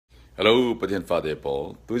Hello ประเทศฟ้าเดปอล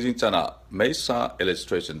ตัวจริงจันอ่ะไม่ซา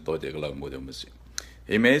illustration ตัวเด็กเราโมเดลมั้ง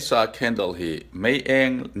ฮิไม่ซา candle ฮิไม่เอง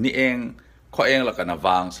นี่เองข้อเองละกันนะว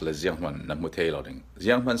างสละเจียงมันนั่นมุเทเราดิงเจี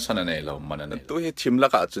ยงมันสันนี่เรามันนั่นตัวฮิทีมละ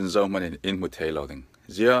กันจนเจ้ามันอินมุเทเราดิง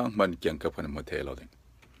เจียงมันเกี่ยงกับมันมุเทเราดิง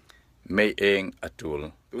ไม่เองอัตุล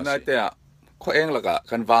ตัวนั้นแต่ข้อเองละ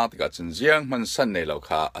กันวางติกันจนเจียงมันสันนี่เรา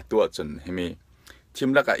ค่ะอัตัวจนฮิมีทีม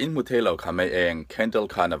ละกันอินมุเทเราค่ะไม่เอง candle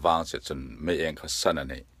ค่ะนะวางเสร็จจนไม่เองค่ะสัน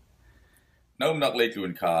นี่น้องนักเล่นลุ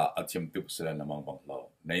นค่ะอาทิมตุกเสด็จน้ำมันบังเรา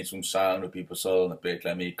ในสงสารนุปีพุทธลนเปรตแล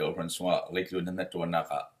ะมีเกิดรันสวะเล่นลุนนั้นตัวนั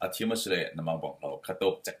กอาทิมเสด็จน้ำมันบังเราขัดต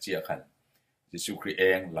กจักเจียขันยิสุครีเอ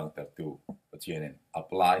งหลังจากตัวปะเทียนอัพ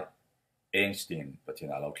ไลน์เองสตีนปะเทียน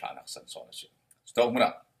เราขลานักสันสอนสิสต็อกมัน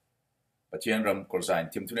ปะเทียนรำกอร์ไซน์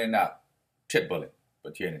ทีมทุนเองนักเทรดบอลป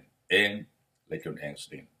ะเทียนเองเล่นลุนเองส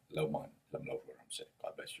ตีนเรามันลำเรารำเสร็จ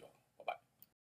God bless you all